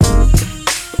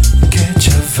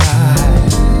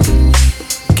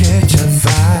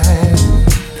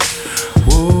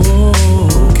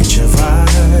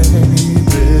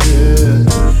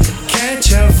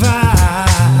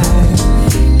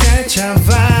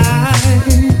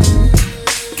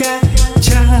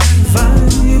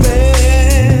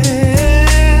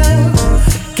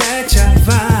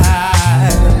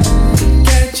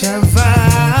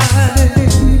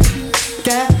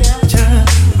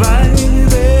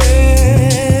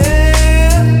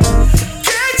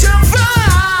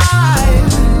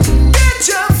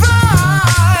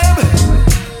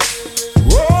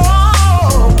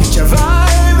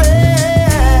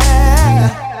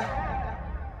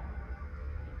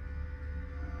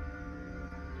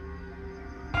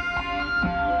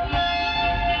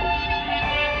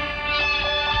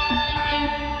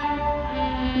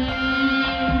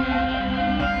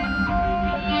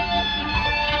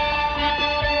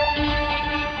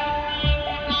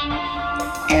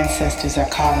ancestors are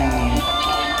calling you.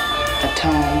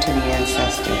 Atone to the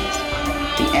ancestors.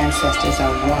 The ancestors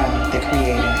are one with the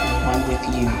Creator and one with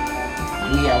you.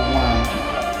 We are one.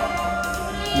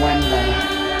 One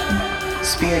love.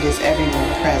 Spirit is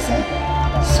everywhere present.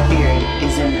 Spirit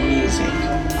is in the music.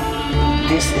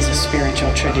 This is a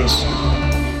spiritual tradition.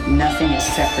 Nothing is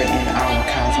separate in our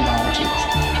cosmologies.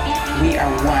 We are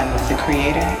one with the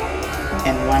Creator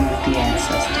and one with the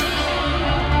ancestors.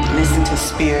 Listen to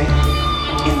spirit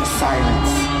in the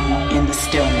silence, in the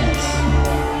stillness.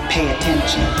 Pay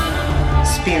attention.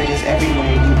 Spirit is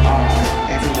everywhere you are,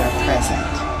 everywhere present.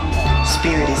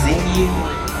 Spirit is in you,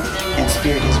 and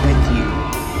spirit is with you.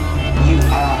 You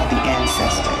are the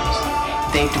ancestors.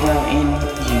 They dwell in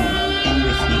you and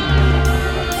with you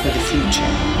for the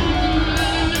future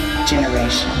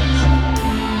generations.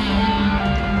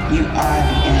 You are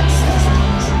the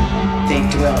ancestors. They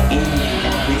dwell in you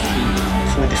and with you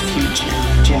for the future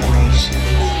generations.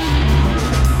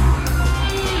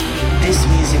 This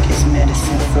music is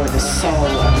medicine for the soul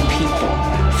of the people,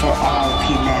 for all of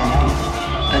humanity.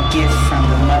 A gift from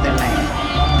the motherland,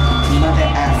 Mother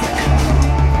Africa,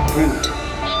 root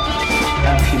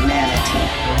of humanity,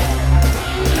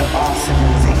 of all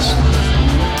civilizations.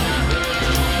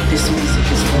 This music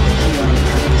is for the healing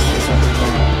purposes of the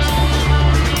world.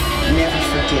 Never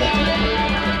forget,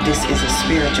 this is a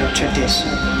spiritual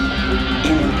tradition,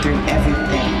 in and through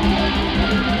everything.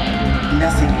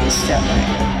 Nothing is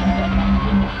separate.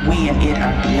 We and it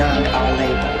are beyond all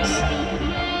labels,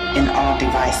 in all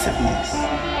divisiveness.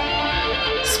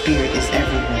 Spirit is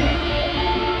everywhere.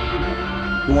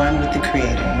 One with the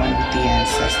Creator, one with the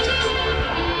ancestors.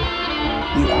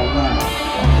 You are one,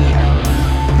 we are one.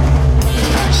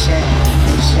 Ashe,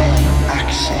 Ashe,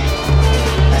 Akshe,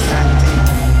 Asante,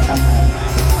 Amon.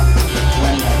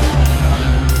 One love.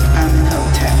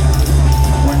 Amenhotep,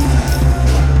 one love.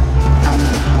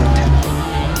 Amenhotep,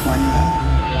 one love.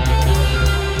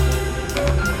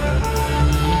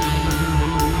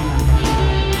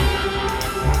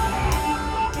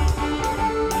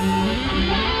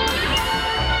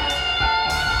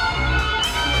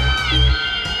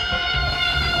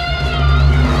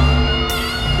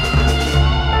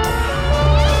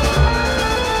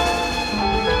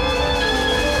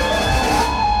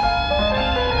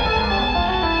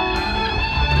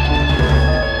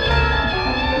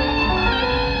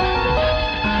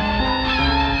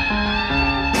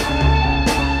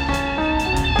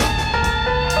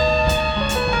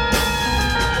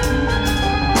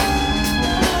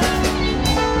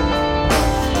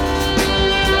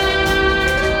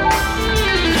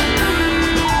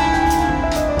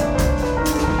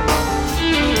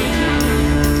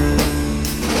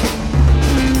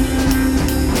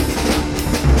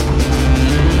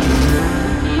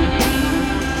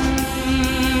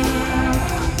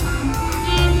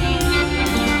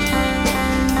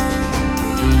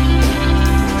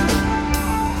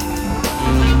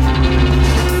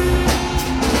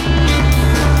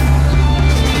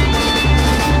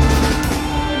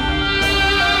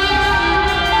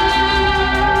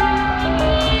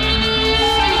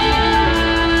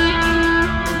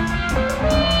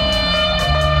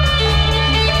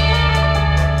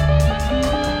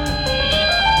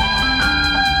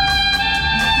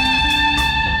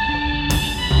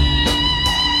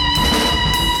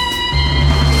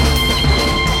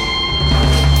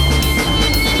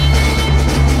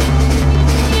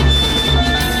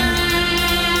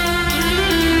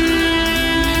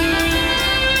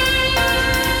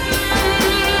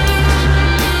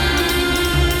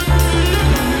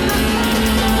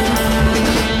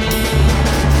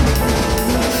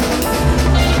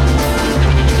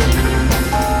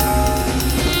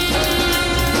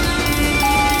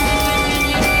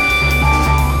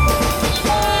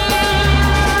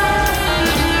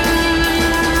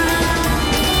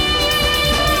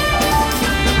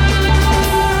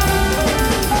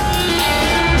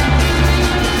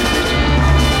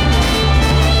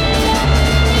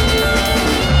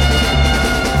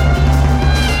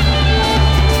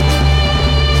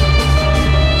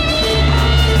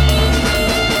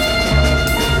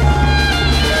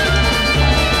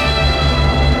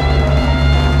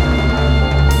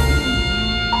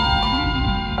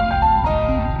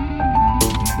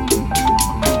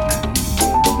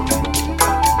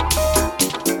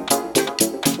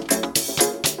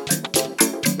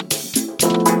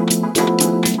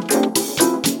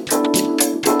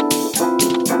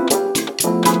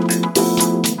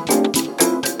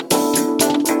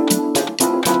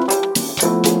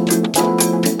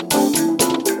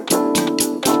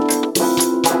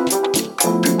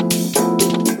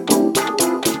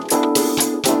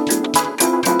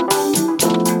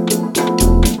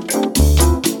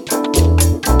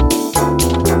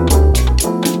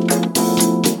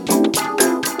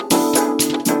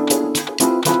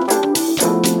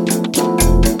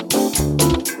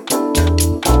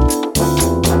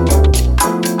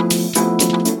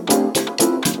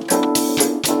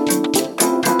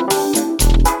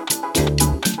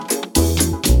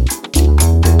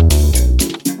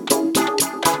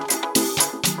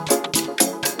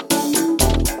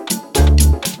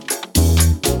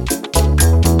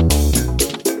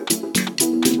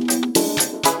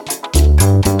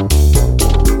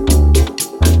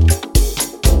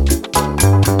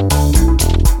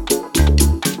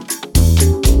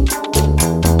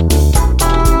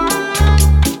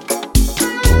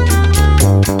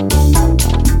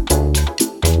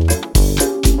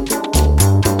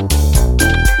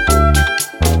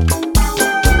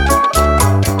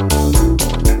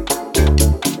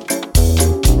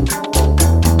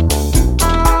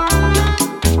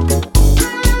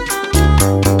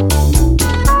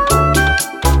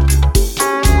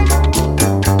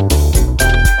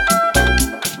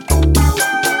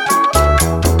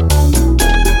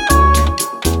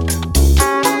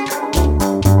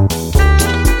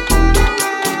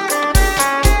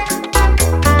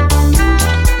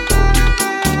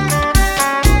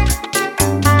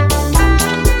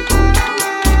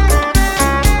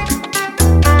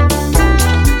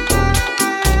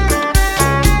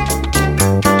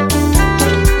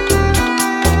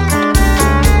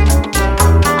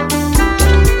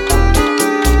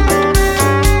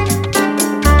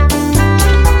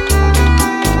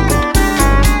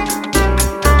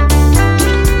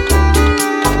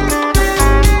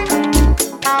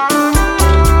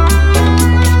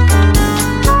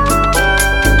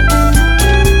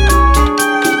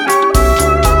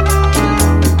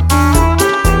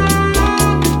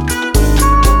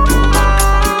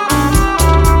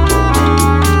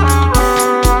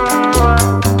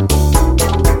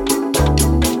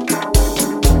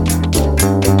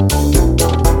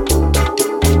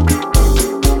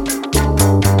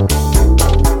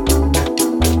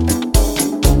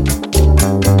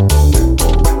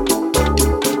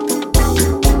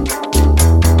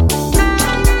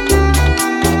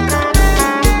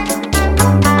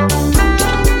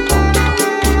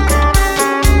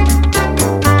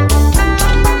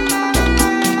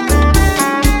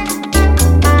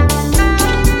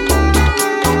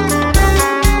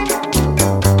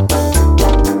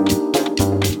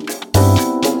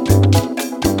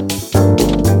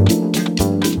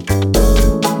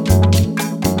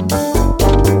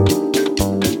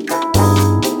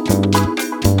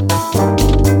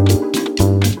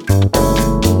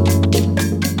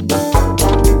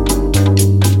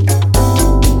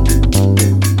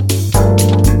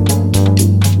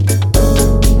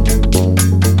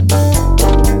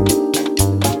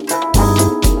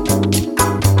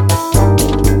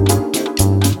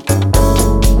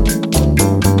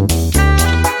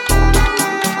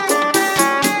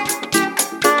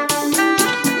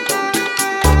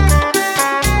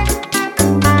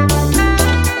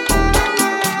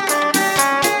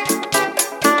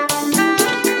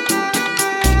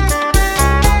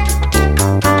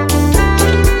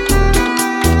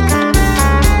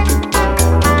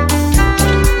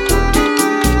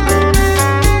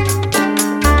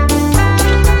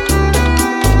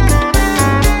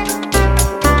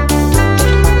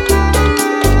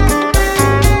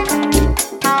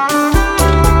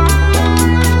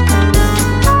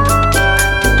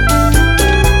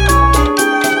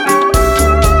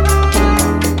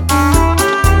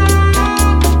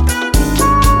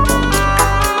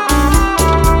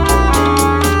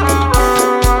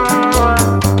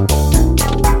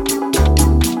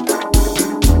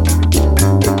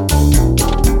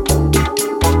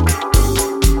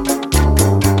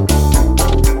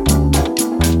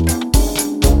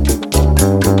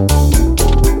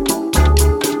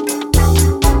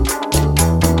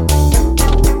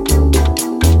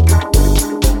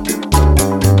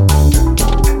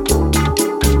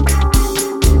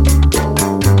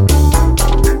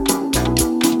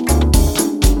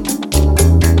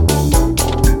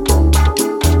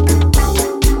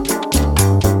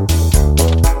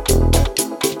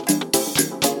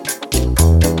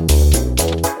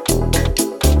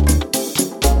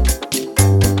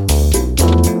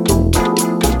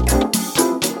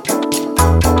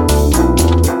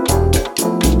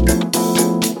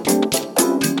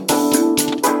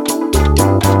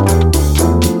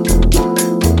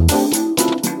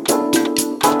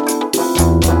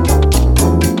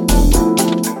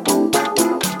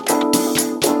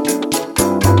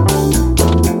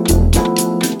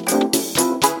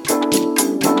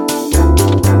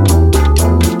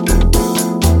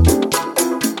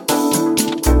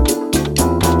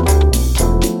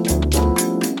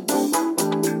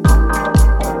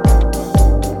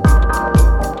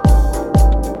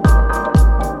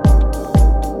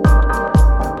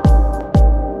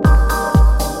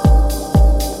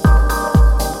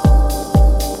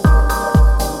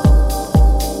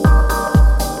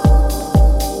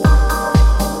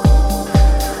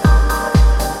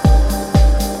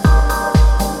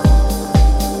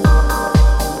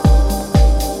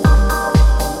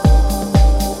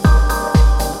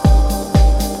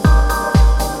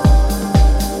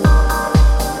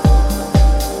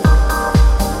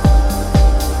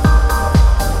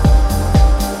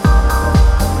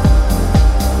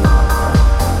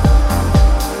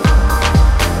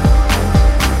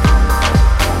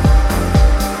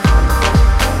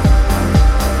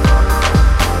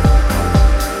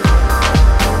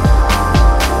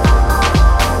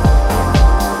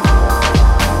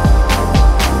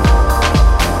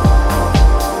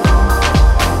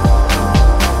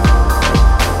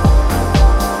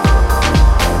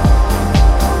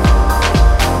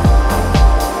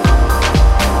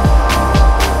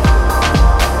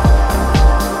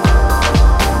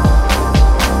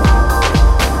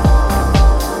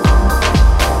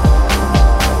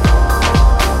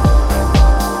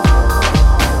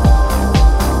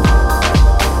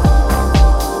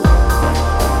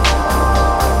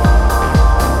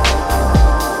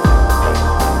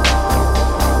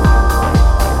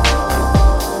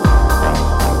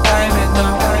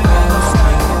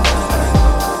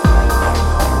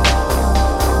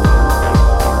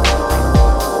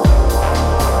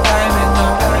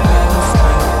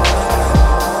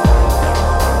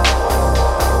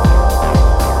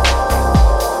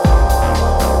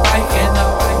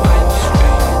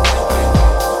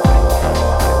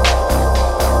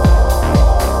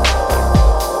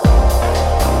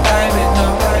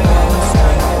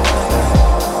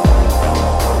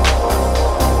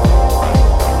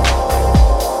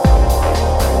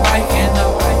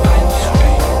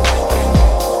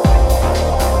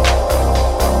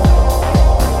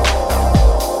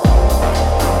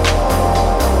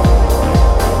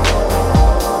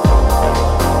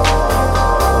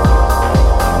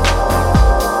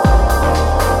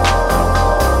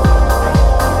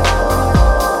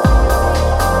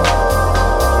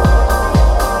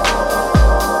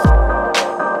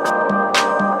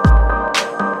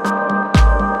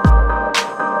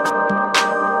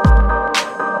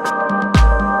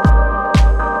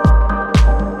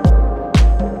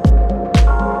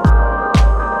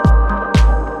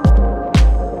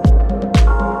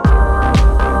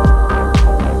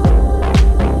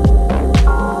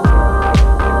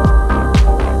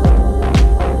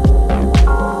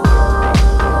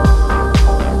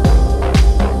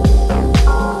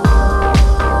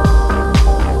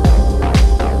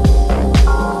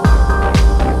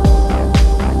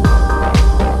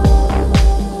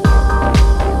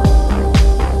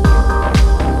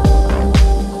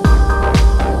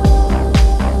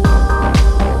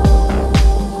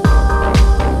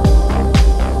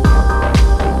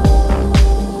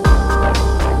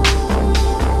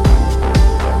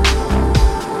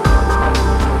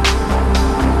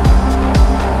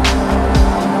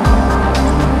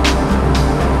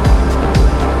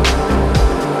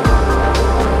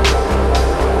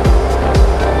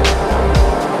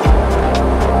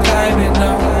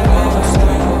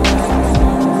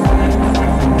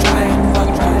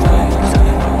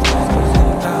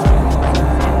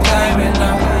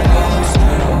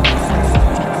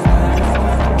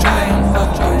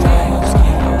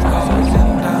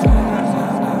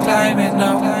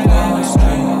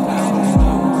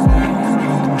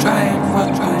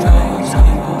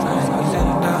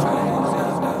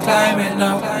 climbing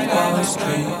up Wall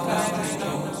Street.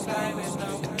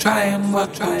 You're trying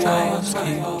what the walls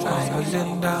keep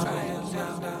falling down.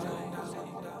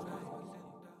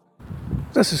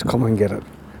 This is Come and Get It,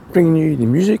 bringing you the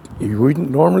music you wouldn't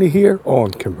normally hear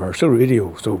on commercial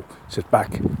radio, so sit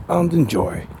back and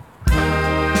enjoy.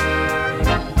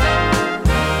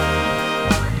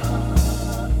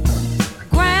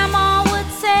 Grandma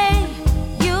would say,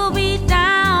 you'll be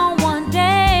down one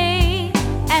day,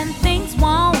 and things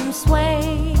won't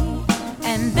sway,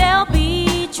 and they'll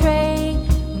betray.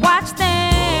 Watch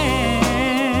them.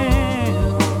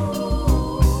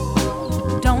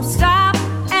 Don't stop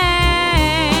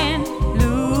and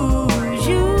lose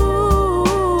you.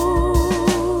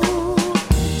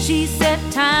 She said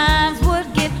times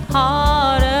would get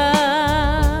harder.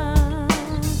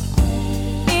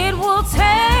 It will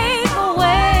take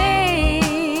away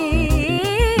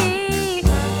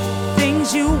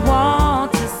things you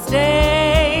want to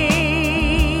stay.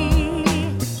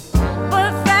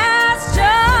 But that's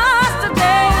just a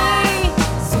day.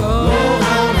 So move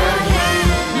on ahead.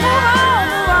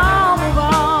 Move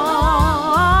on.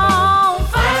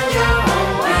 Find your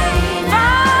own way.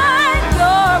 Find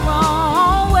your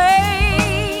own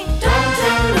way. Don't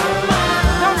turn around.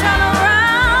 Don't turn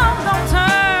around. Don't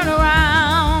turn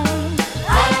around.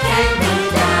 I can't be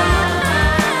down.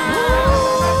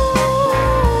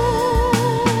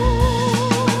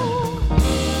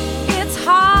 It's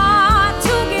hard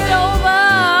to get over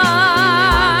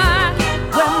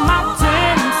when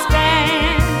mountains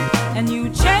stand and you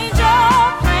change your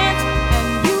plans and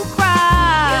you cry.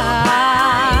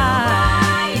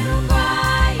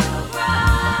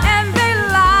 And they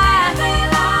lie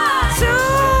to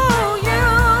you.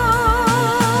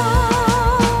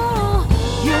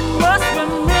 You must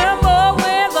remember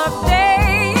when the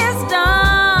day is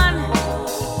done.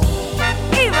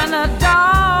 Even a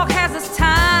dog has its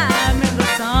time in the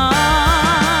sun.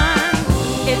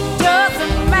 It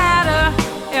doesn't matter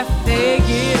if they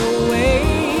get away.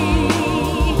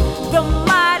 The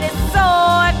mighty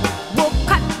sword will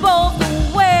cut both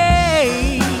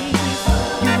ways.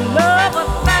 You love a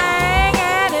thing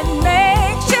and it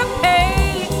makes you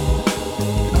pay.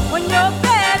 When your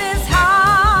bed is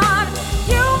hard,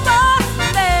 you must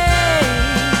lay,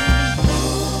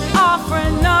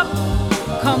 offering up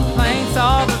complaints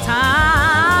all the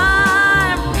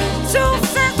time. 2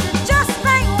 cents it just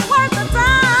ain't worth the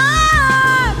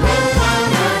time. Move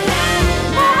on ahead.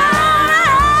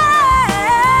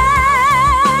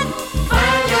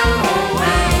 Find your own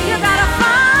way. You gotta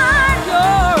find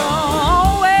your own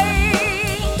way.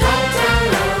 Don't turn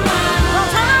around. Don't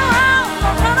turn around.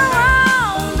 Don't turn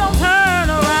around. Don't turn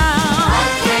around. I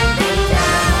can't be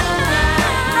down.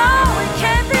 No, it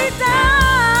can't be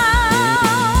down.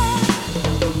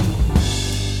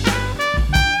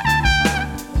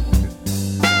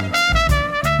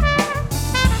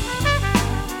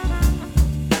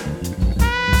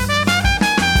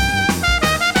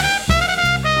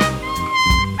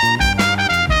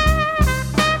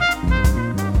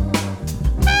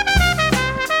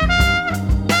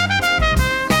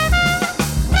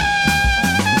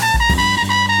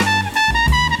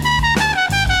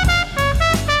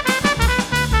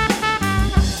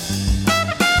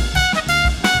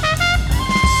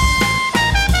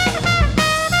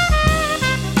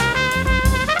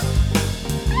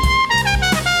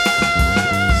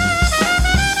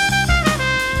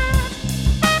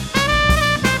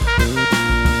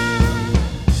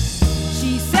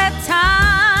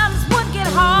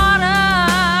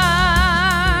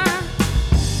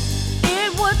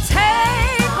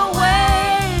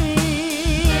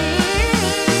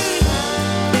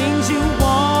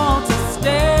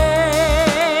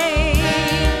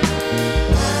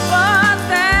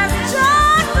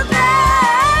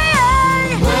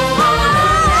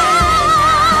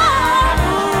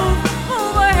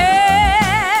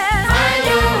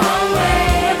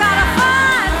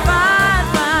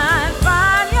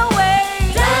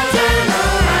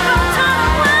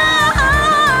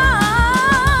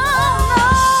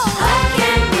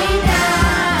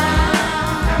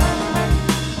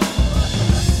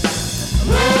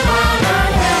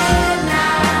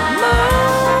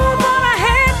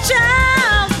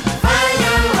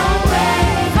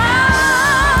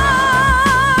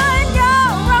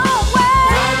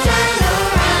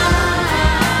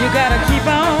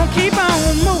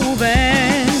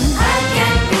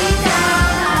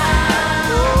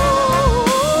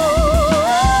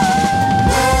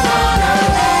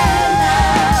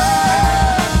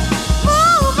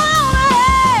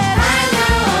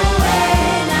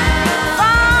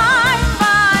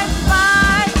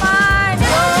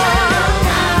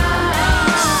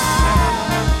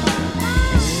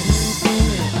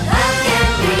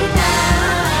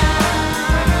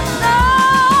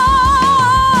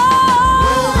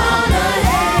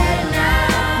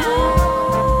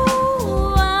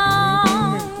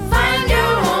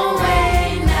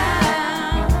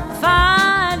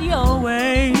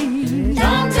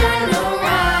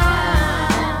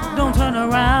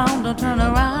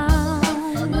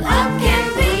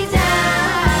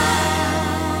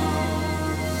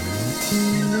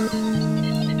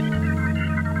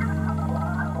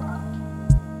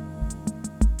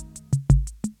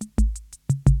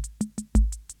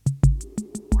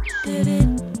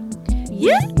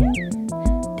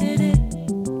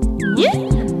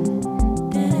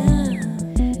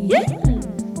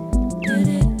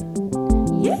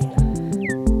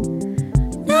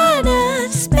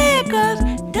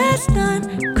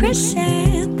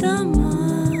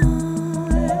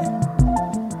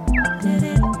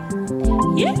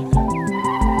 Yeah.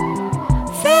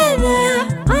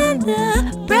 Feather on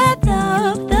the breath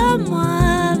of the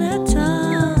mother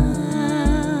tongue.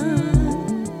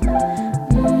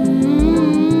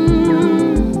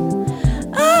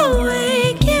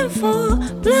 Awaken full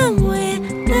bloom with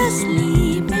the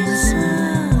sleeping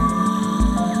sun.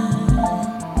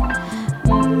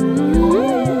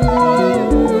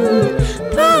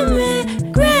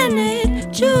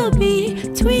 Pomegranate jewel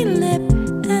between lip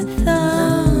and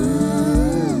thumb.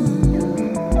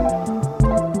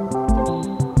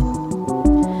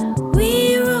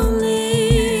 We're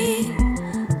only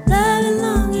love and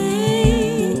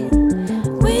longing.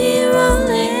 We're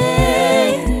only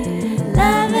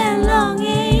love and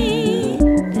longing.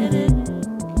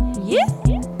 Yeah.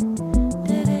 Yeah.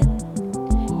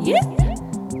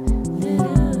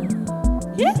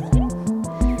 Yeah.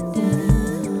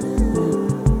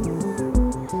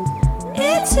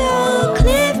 It's all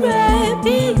clear right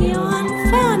beyond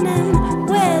fun and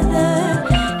weather.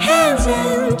 Hands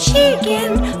and cheek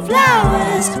and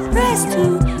flowers pressed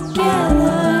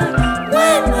together.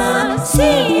 When the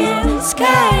sea and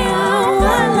sky are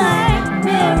one like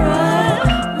mirror.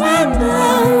 When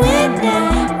the wind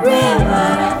and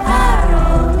river are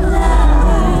all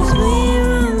lovers. We're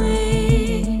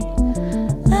only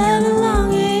love and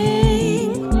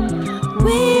longing.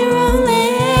 We're only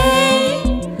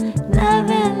love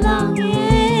and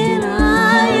longing.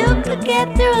 Oh, you could get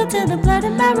through to the blood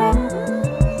and marrow.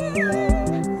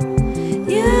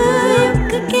 You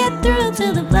could get through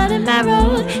to the blood and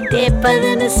marrow. Deeper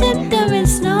than the center in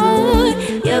snow.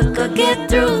 You could get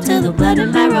through to the blood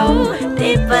and marrow.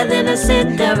 Deeper than the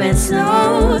center in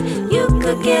snow. You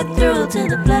could get through to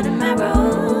the blood and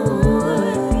marrow.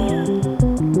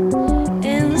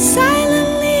 And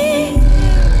silently,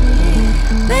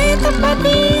 lay the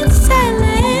body in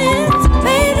silence.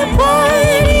 Lay the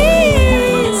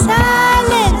body in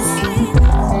silence.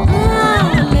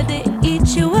 Let it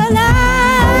eat you alive.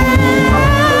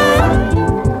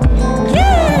 You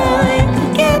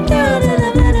could get through to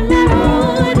the blood and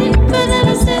marrow. Deeper than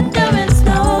the center and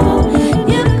snow.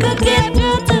 You could get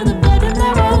through to the blood and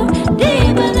marrow.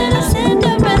 Deeper than the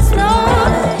center and snow.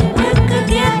 You could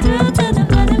get through to the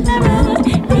blood and marrow.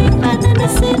 Deeper than the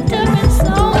center and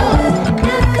snow.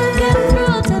 You could get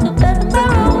through to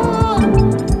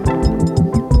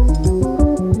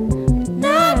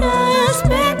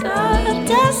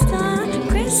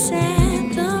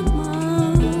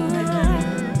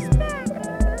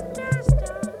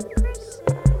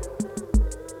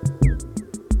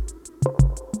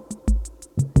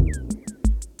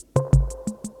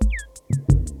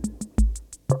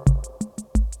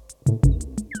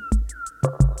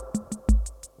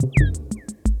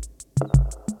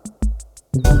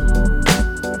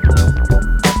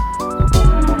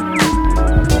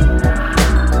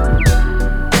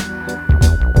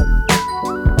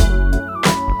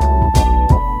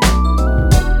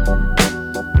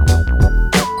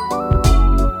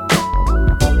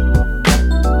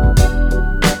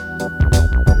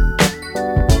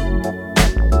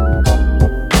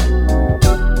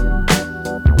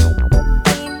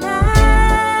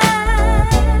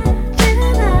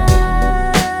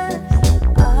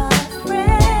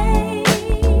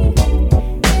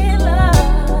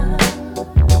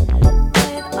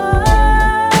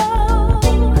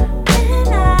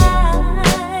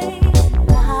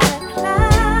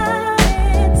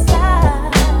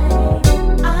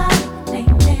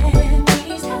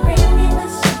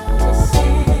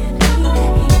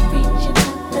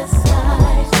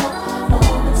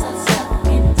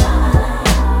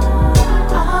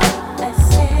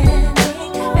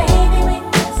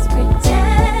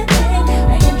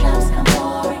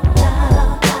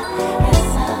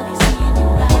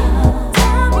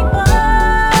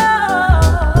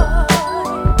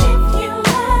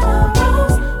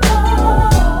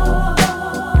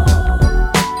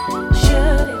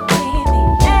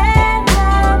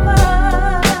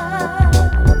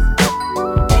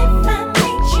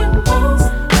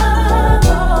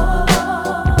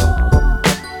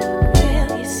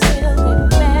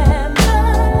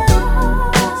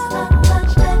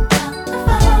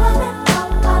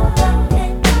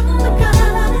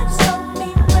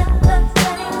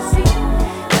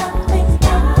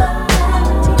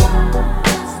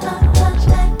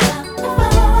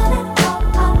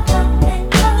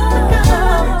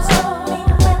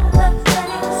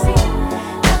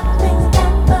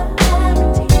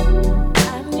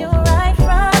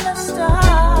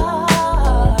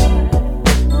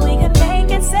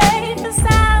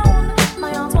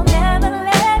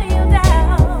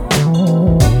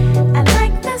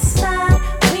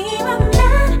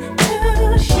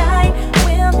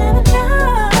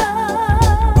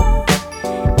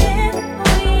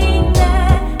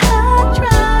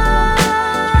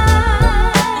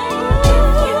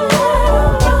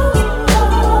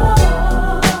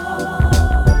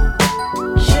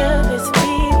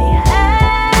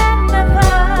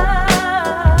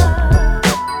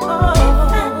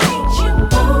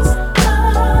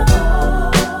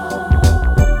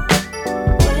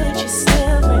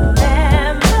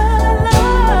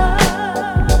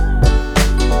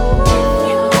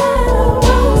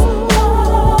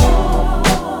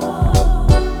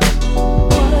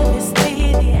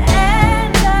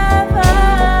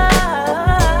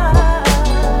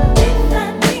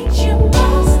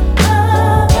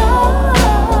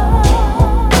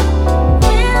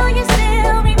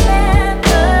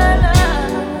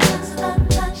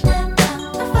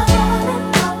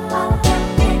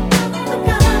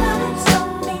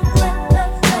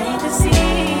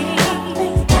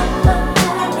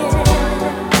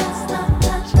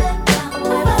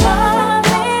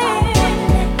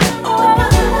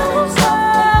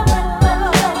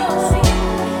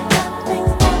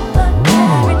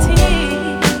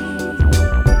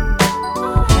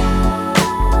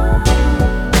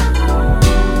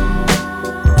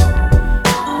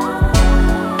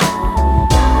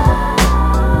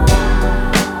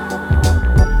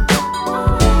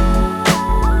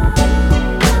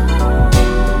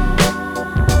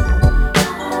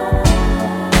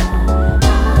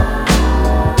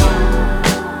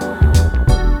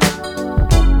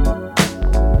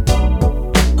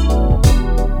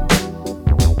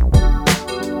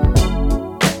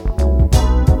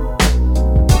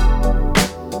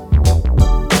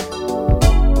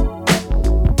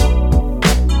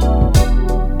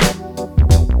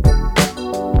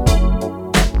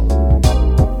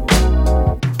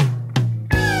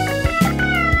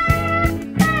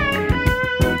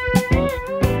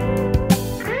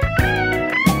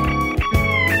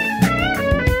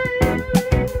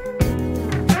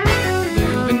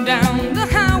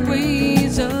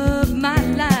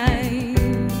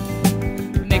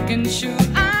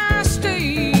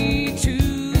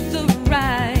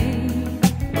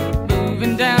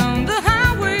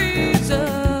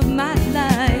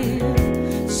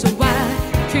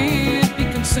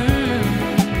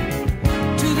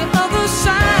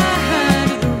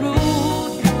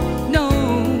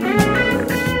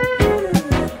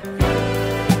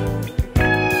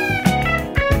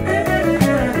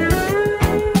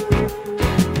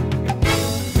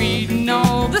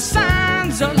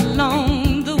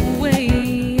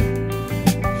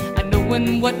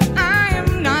what I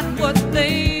am not what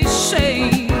they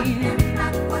say.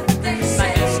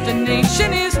 My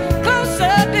destination is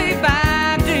closer day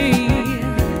by day,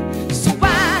 so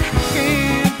I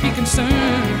can't be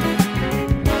concerned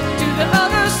to the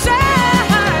other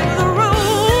side of the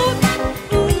road.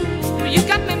 Ooh, you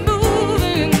got me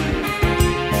moving,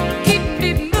 keep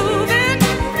me moving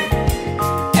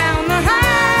down the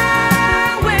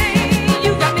highway.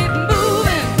 You got me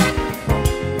moving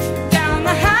down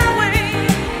the highway.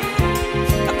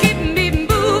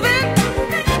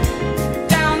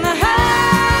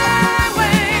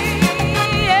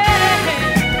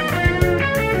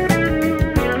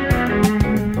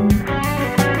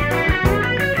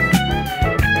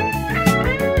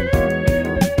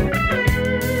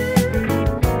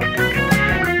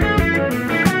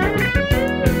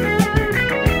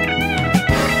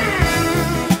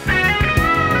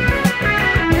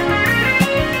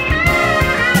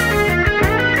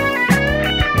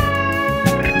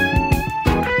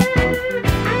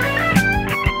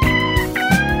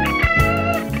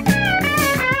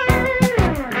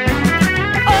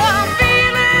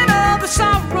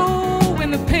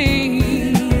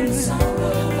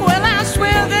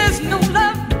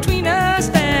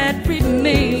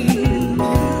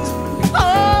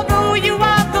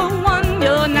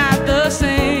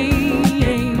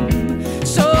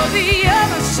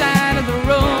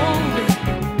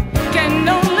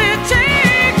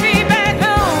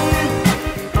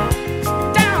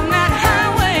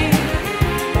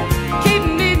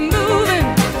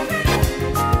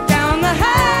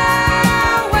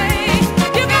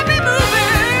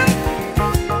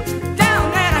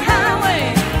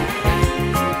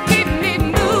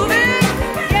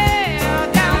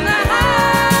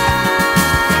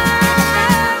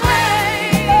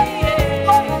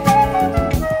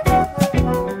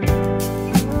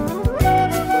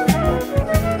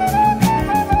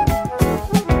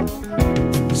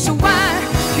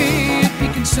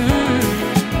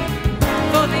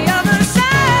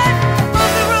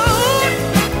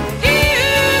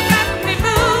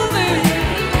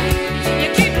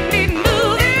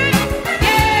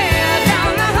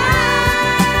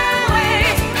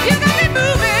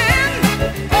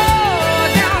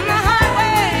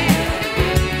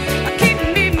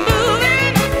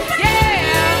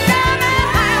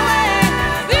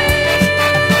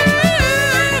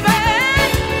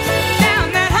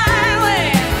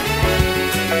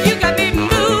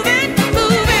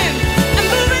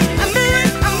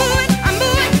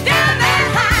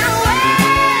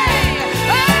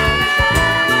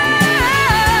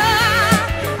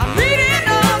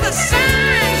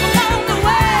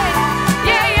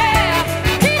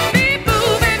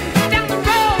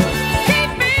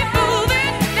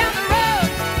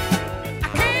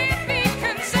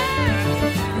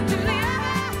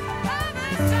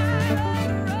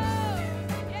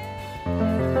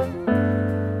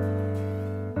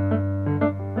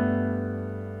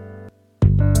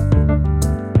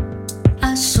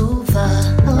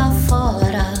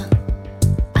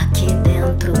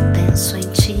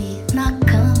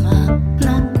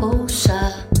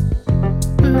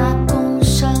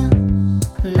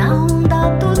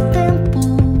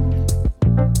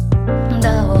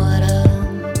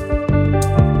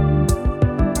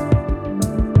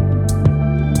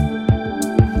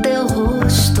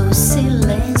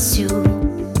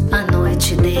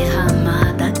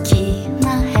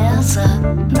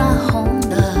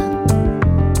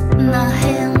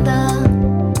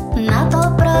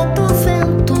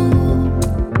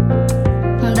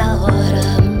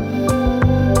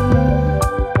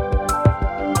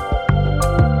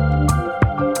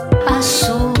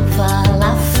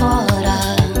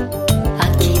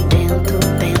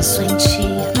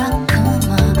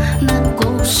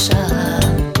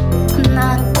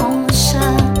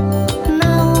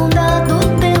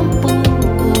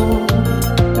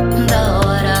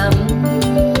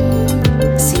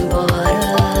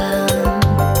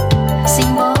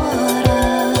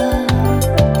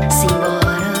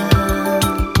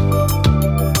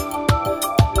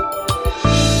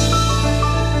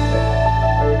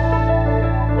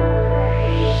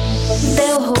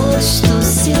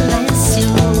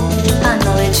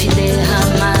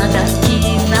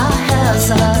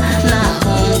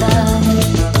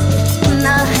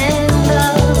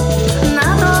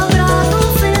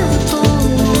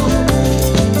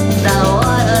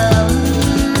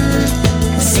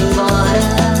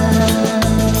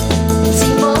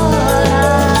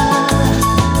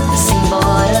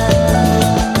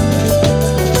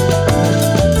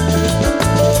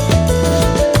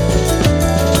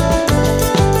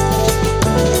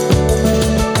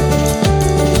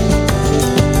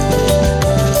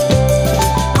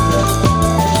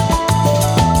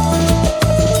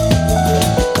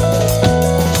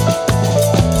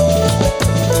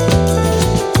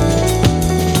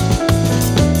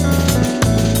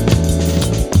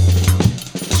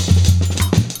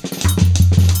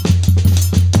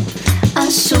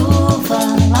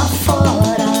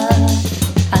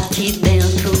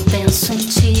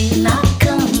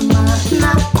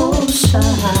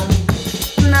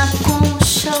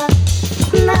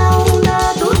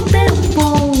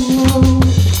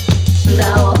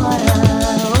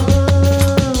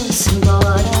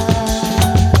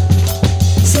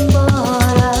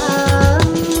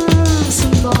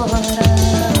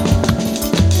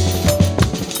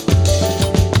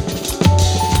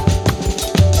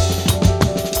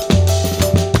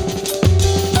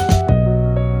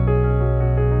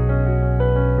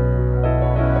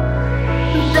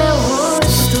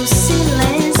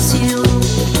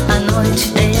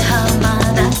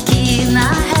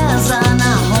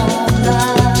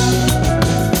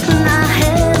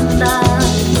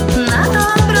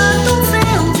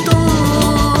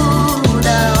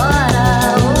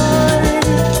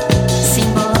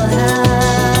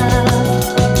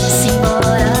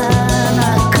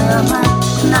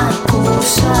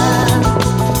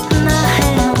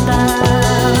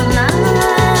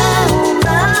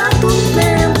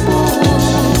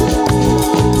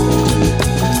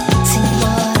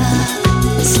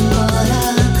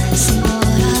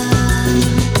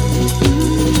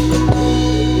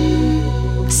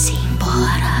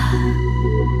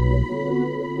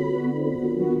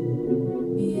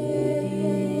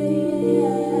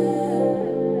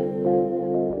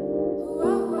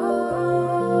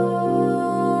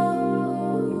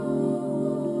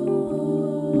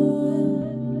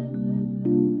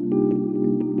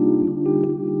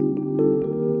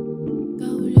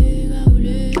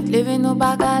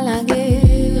 pas qu'à languer.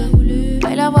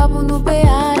 Mais la voix pour nous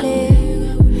péaler.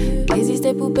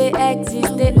 Résister pour paix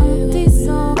exister. Un petit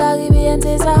son caribéen,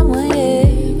 c'est ça moyen.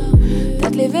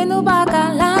 Tête levée, nous pas qu'à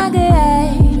languer.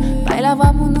 Mais la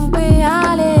voix pour nous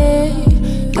péaler.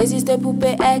 Résister pour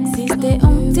paix exister.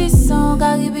 Un petit son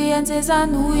caribéen, c'est ça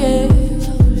nous.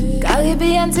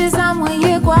 Caribéen, c'est ça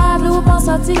moyen. Guadeloupe en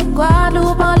sortie,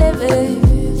 Guadeloupe en levé.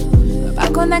 Pas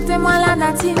connecter moi la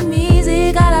native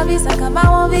musique à la vie, ça qu'à ma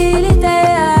mobilité.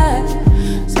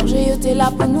 Songez yo t'es là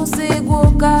pour nous, c'est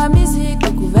gros cas musique.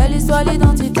 Découvert l'histoire,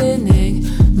 l'identité nègre.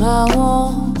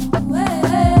 Marron,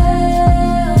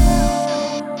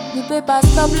 nous peut pas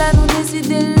stop là, nous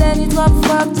décider là. Ni drop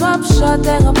fuck, drop shot,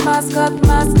 terre mascotte,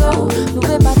 mascotte. Nous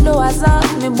peut pas de l'eau hasard,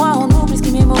 mais moi on oublie ce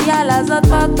qui mémorial azot,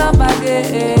 pas ta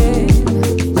baguette.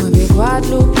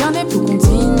 Guadeloupe, y'en est pour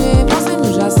continuer.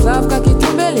 Pensez-nous, j'assave, qu'à qui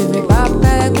tombe, levé pas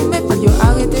pègue. Mais pour yo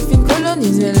arrêter, fin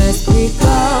coloniser l'esprit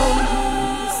corps.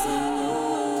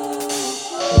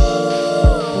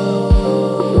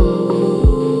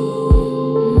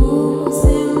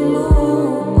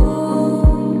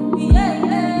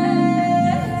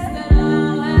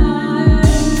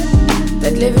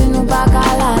 Tête levée, nous pas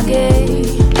calaguer.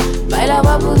 Baille la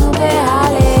voix pour nous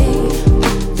péaler.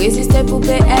 Résister pour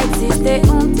paix exister.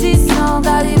 Un petit son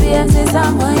caribéen, c'est ça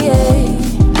moyen.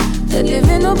 Tête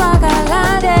levée, nous pas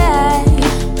calaguer.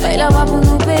 Baille la voix pour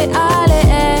nous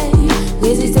péaler.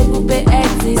 Résister pour paix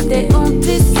exister. Un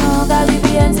petit son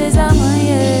caribéen, c'est ça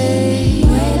moyen.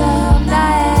 Wait up,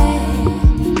 die.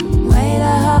 Wait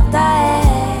up, die.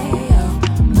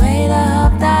 Wait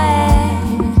up, die.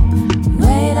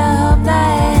 Wait up,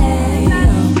 die.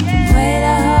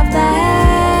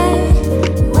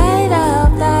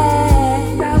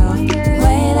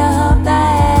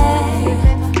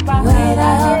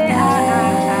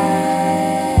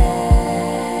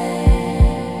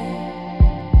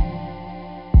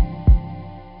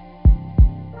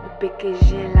 Que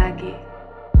j'ai lagué.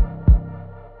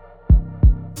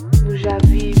 Nous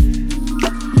j'avive.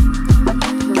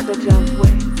 Nous fait j'avoué.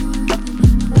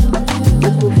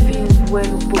 Beaucoup fin voix,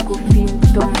 nous beaucoup fin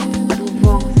ton. Nous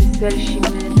vent, c'est celle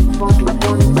chimène. Nous vent,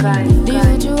 nous caille.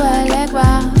 Did you like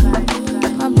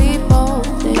my people,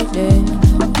 they dead.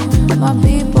 My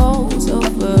people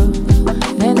suffer.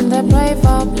 Then they pray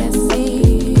for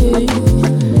blessing.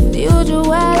 Did you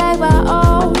like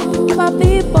my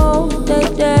people, they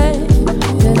dead.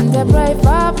 Then they pray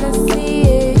for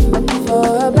blessing, for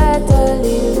a better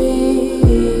living.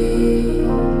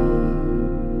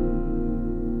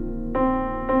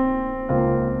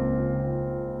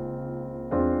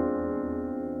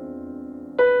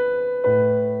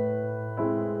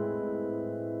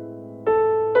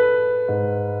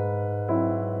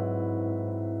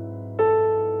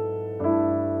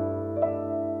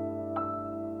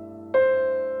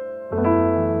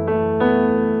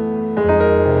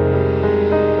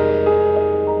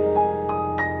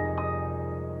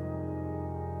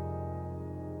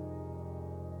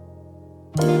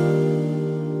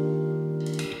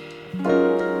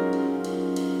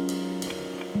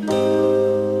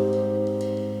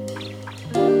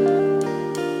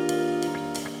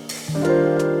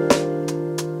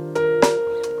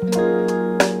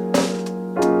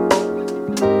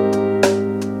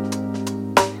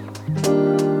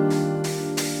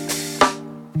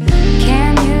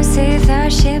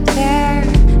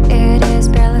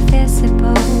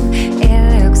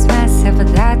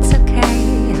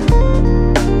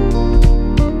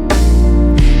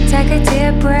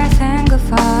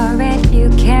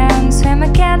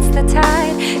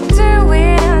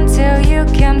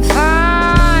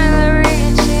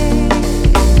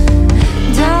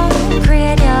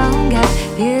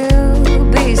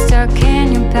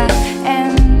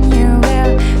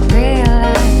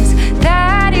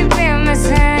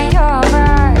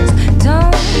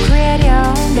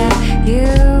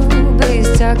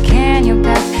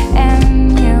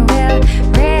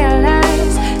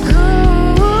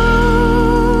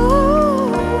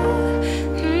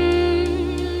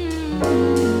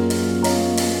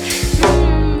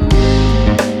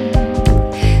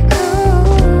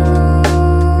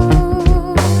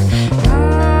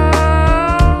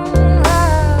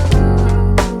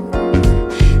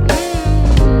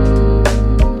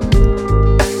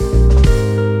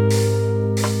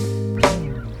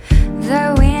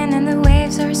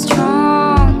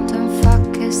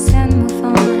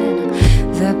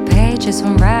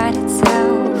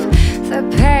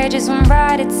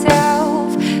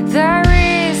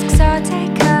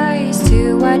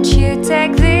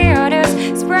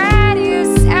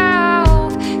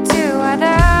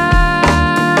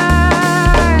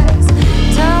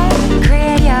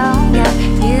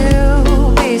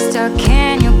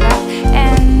 scan your back,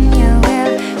 and you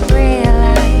will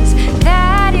realize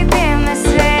that you've been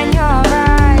missing your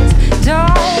eyes.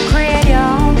 Don't create your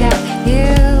own gap,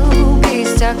 you'll be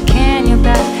stuck in your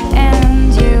back,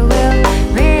 and you will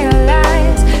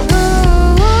realize.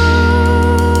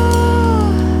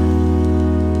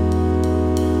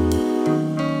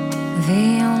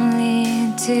 The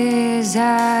only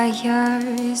desire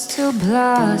is to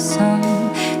blossom.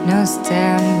 No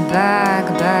stand back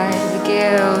by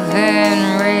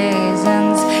giving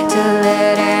reasons to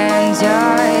let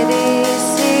enjoy this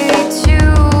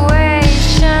situation.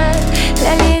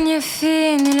 La ligne est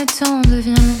fine et le temps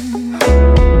devient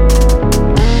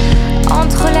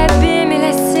entre l'abîme et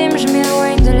la cime. Je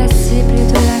m'éloigne de la cible et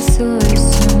de la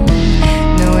solution.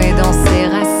 Noué dans ses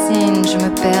racines, je me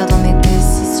perds dans mes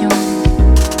décisions.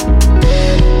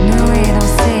 Noué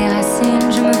dans ses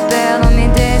racines, je me perds dans mes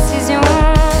décisions.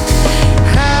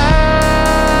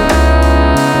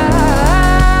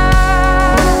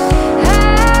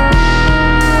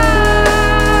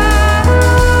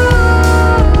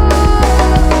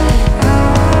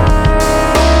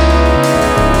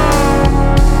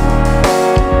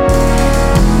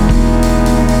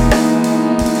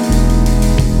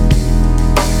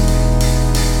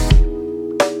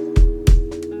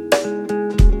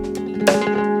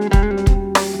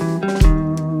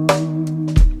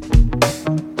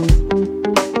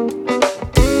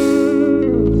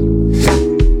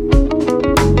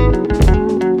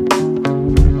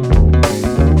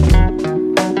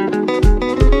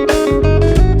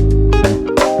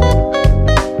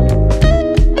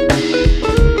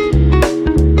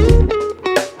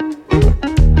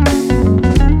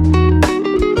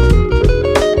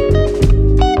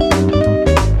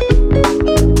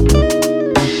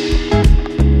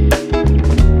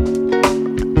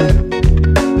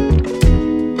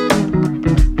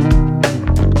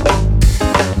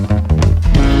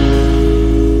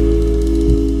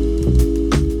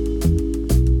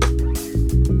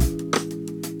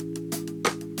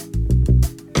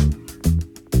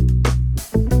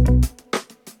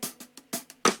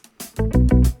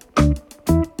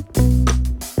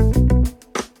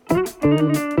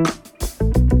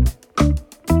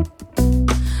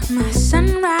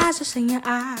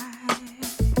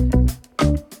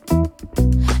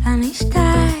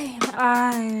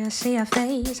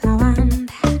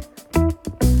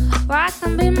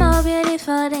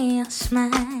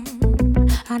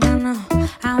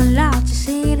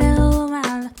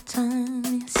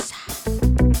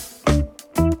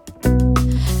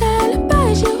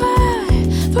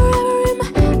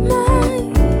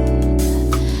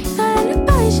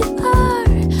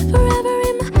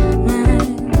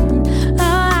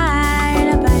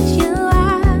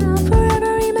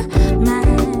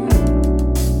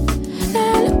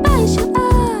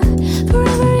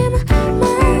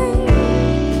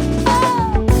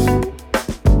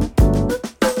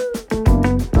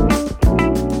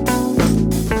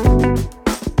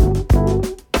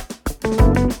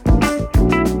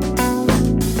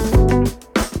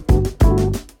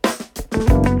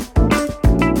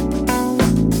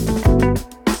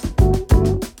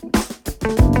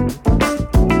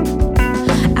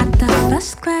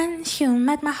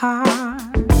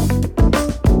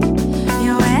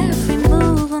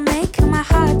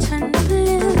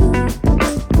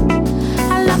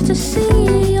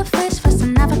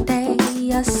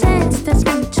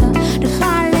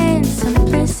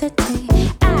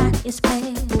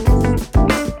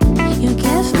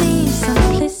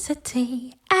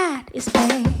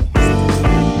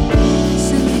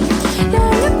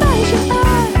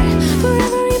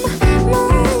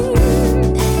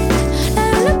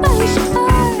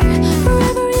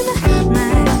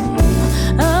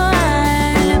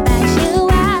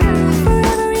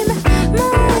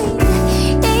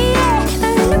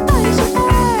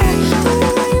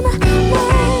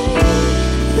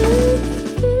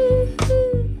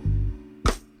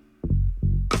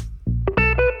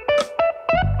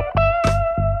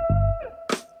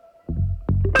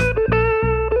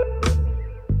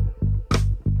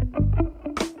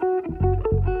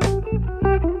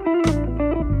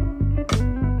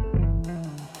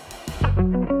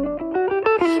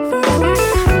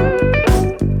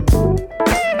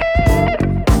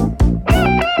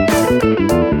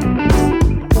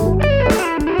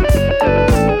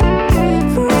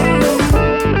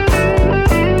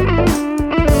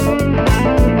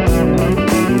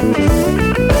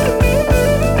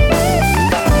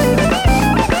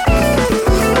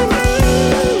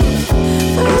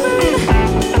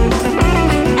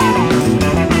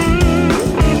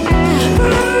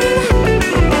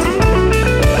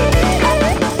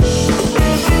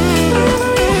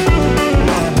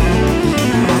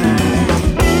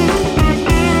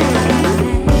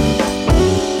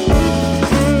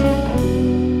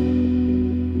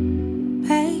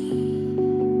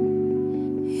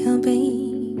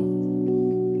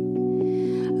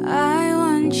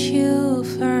 you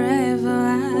forever.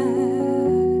 I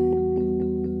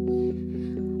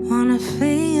wanna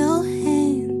feel your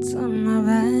hands on my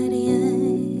body.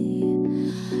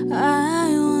 I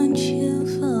want you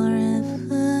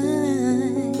forever.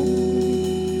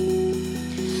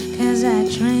 'Cause I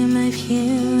dream of you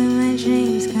and my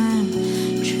dreams come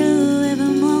true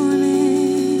every morning.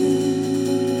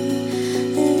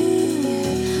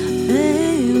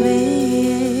 Baby,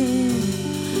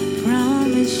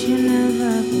 promise you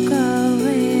never go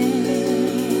away.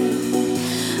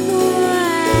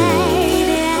 Why did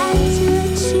I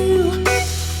touch you?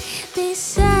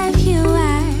 Beside you,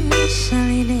 I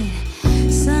surely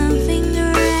did something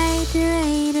right.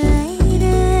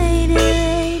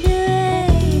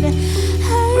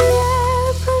 I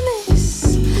promise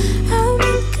I'll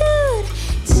be good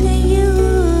to you.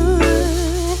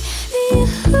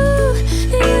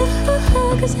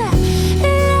 'Cause I love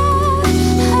you.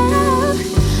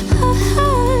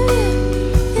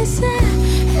 Yes, I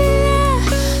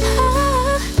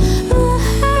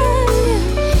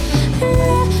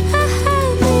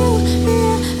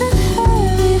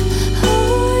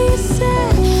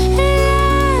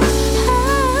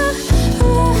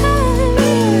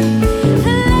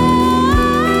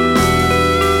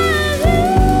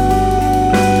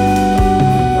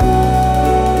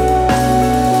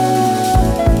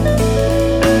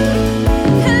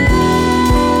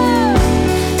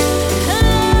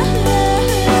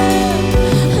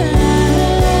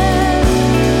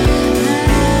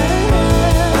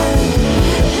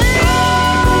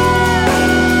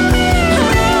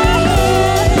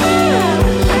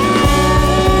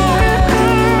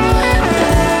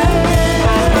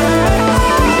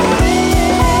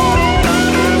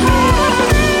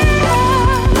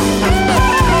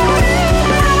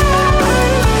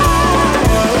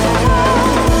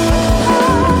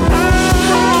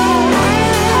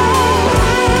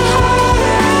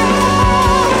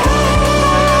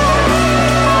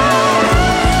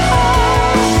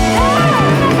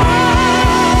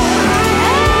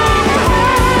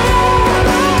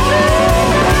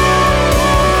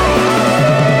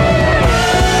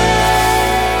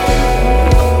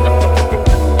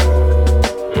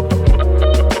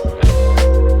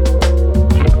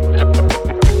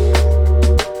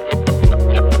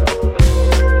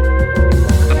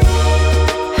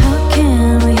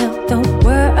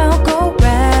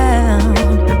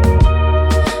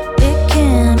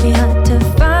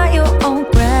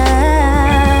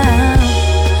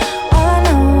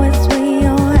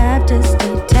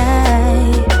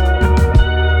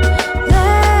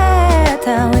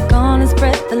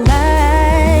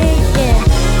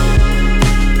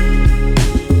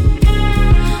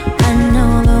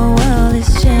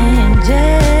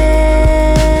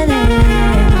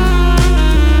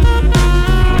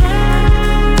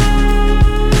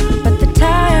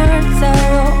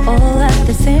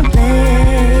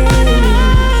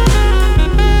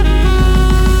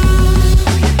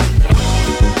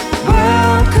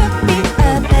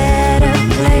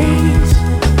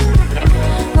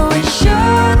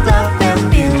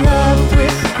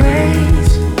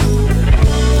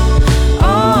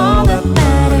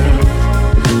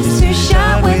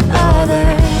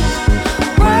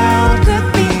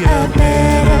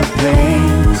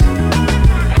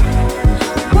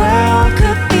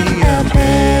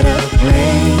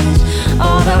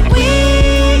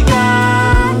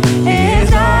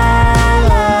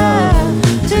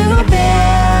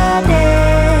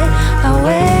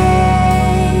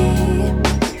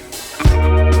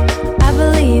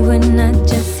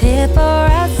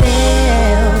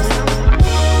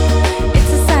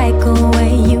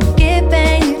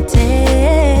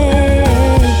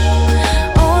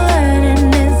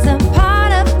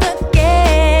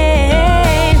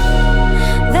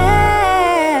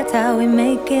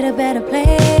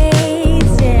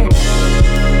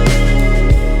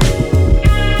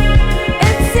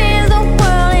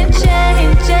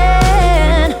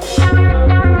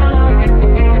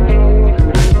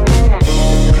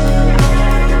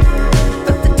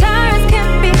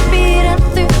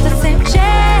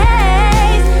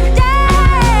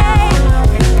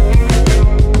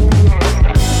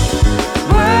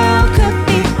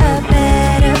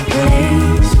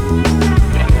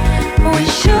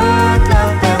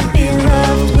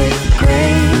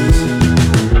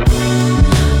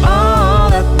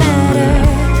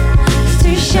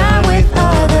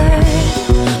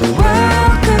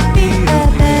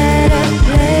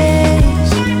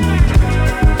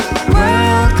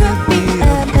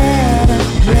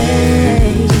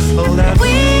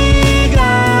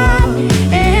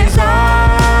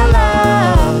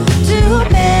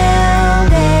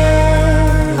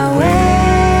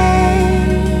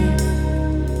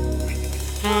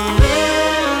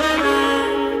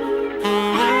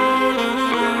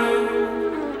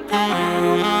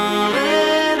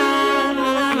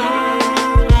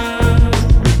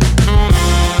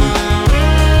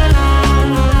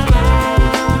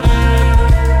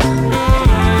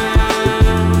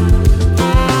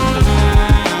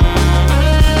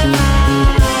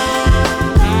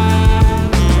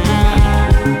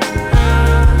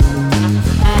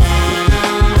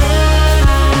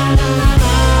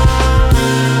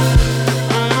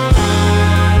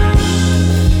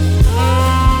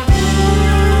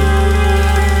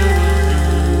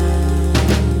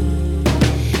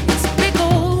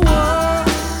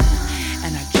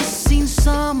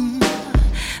come.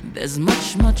 There's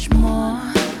much, much more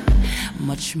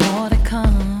to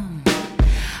come.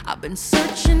 I've been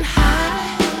searching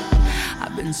high,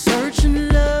 I've been searching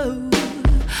low.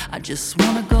 I just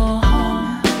wanna go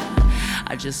home,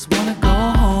 I just wanna go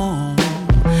home.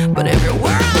 But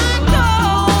everywhere I go,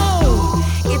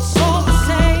 it's all the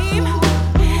same.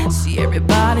 See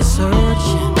everybody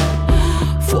searching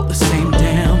for the same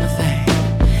damn thing.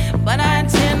 But I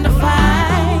intend to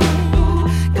find,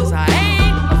 'cause I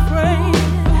ain't afraid.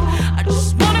 I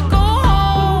just wanna go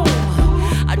home,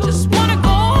 I just wanna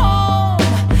go home,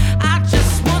 I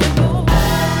just wanna go home.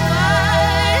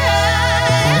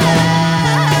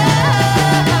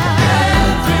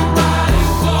 Everybody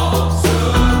wants to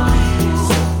be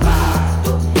survived.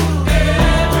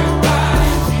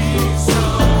 Everybody needs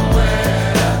somewhere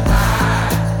to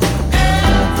hide.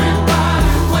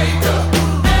 Everybody wake up.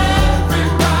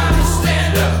 Everybody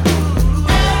stand up.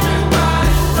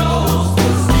 Everybody knows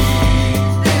what's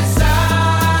deep inside.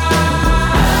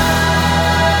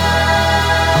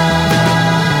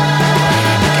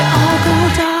 It can all go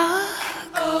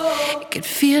dark, it can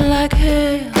feel like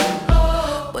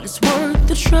hell, but it's worth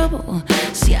the trouble.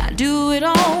 See, I do it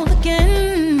all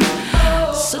again.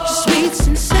 Such a sweet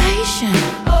sensation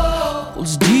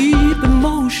holds deep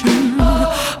emotion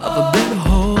of a better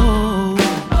hope,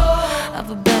 of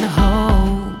a better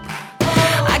hope.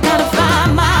 I gotta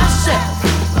find myself,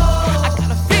 I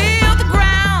gotta feel the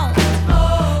ground.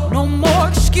 No more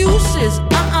excuses,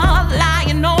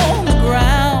 lying on the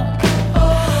ground.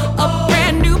 A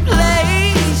brand new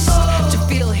place to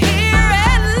feel here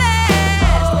at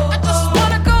last. I just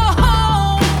wanna go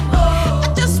home, I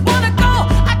just wanna go,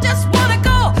 I just wanna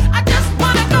go, I just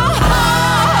wanna go home.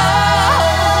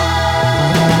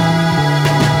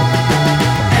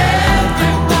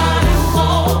 Everybody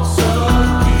wants a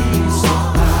piece of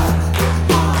pie.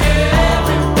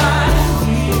 Everybody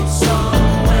needs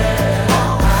somewhere to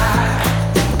hide.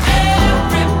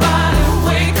 Everybody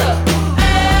wake up.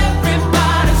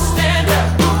 Everybody stand up.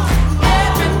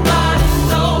 Everybody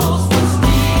knows what's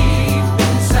deep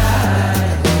inside.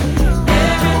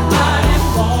 Everybody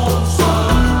wants a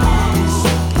piece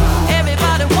of pie.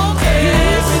 Everybody wants a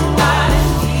piece. Everybody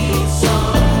needs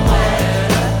somewhere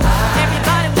to hide.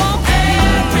 Everybody wants a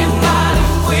piece. Everybody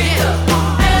wake up.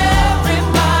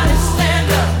 Everybody stand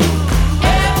up.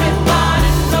 Everybody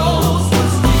knows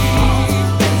what's deep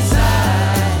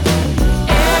inside.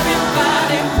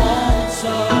 Everybody wants a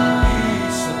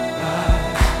piece of pie.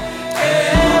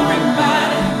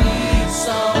 Everybody needs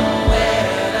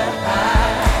somewhere to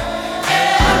hide.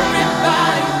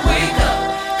 Everybody wake up.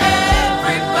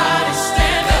 Everybody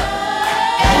stand up.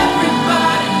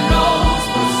 Everybody knows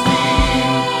what's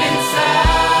deep inside.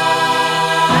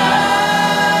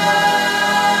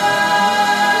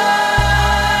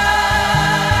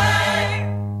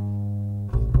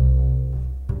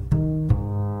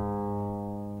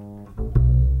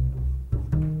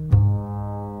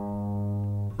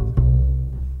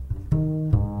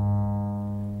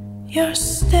 Your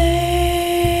stare,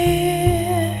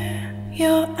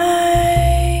 your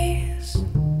eyes,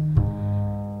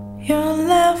 your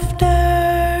laughter,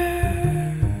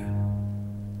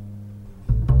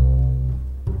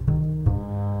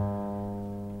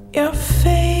 your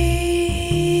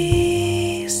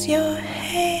face, your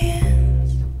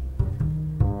hands,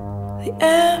 the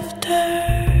after.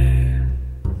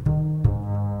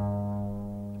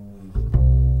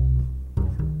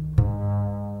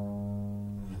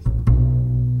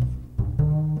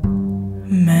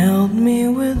 Meld me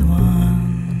with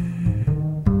one.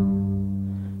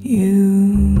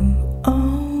 You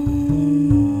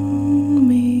own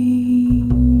me.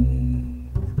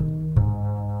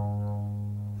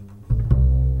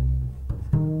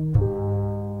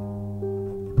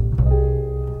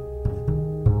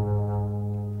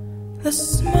 The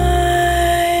smile,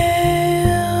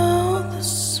 the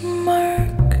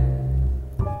smirk,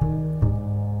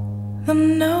 the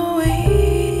knowing.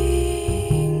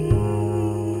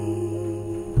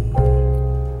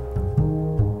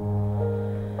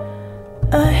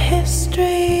 A history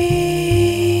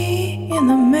in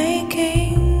the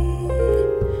making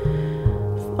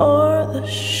for the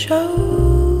showing.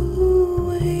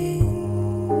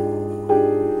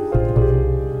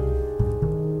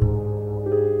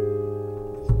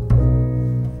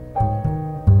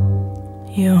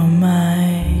 You're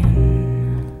mine,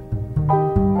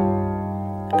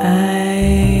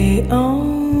 I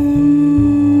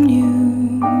own you.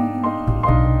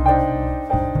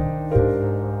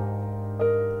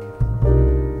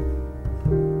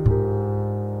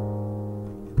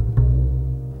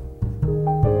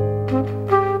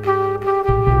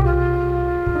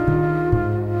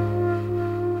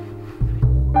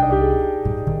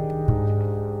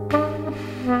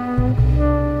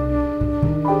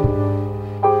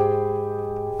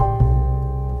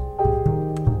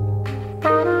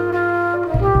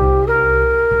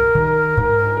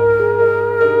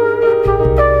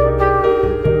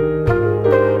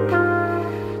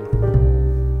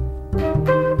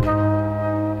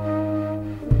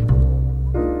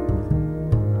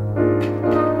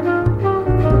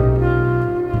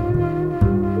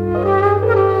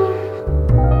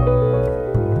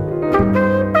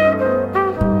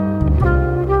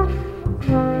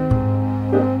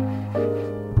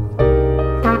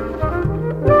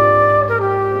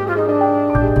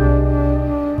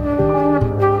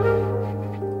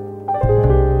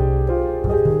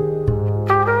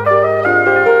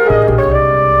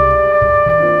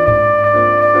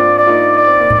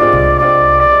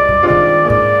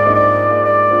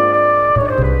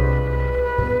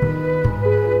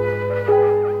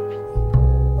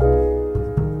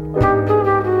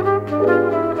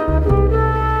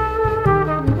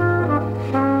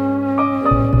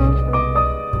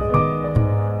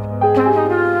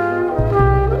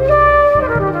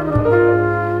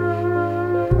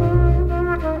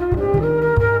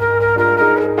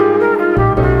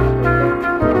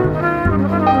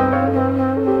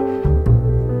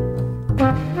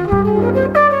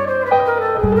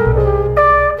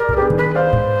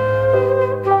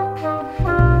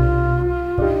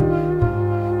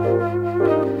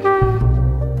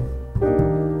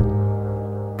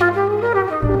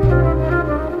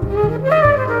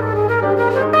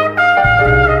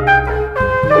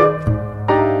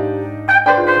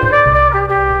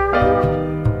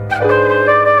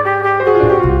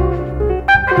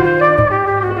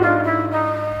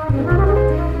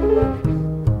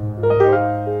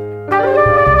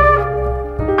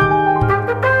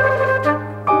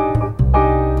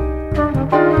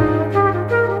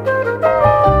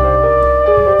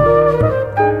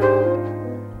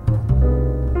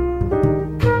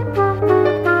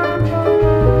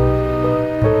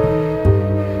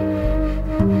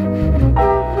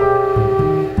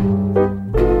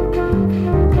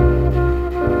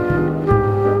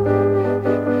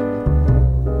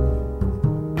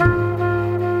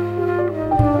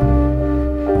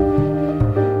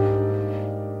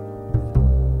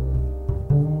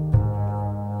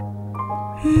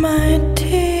 my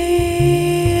tears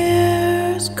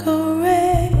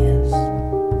caress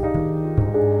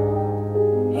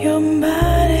your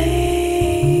body.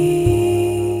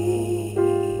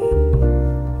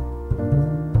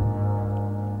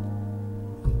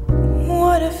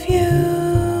 What if you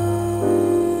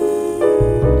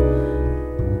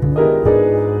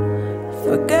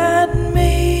forgot me?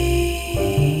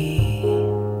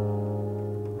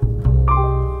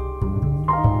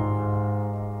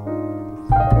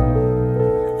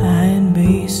 I'd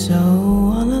be so